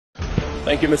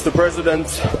Thank you, Mr. President.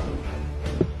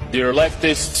 Dear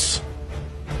leftists,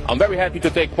 I'm very happy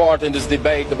to take part in this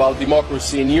debate about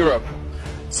democracy in Europe.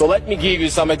 So let me give you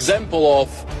some example of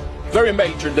very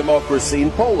major democracy in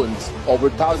Poland, over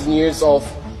 1,000 years of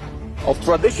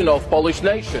tradition of Polish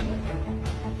nation.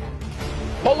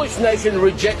 Polish nation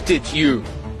rejected you,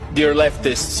 dear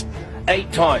leftists,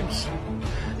 8 times.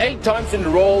 8 times in a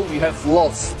row you have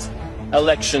lost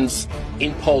elections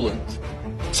in Poland.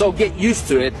 So get used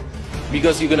to it,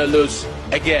 because you're going to lose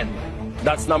again.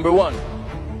 That's number one.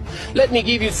 Let me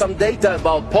give you some data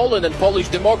about Poland and Polish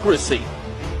democracy.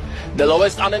 The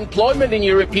lowest unemployment in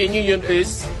European Union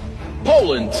is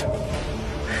Poland.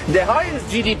 The highest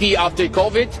GDP after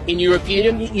COVID in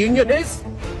European Union is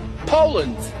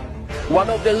Poland. One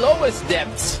of the lowest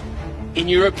debts in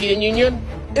European Union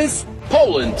is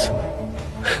Poland.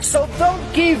 So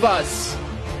don't give us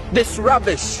this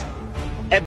rubbish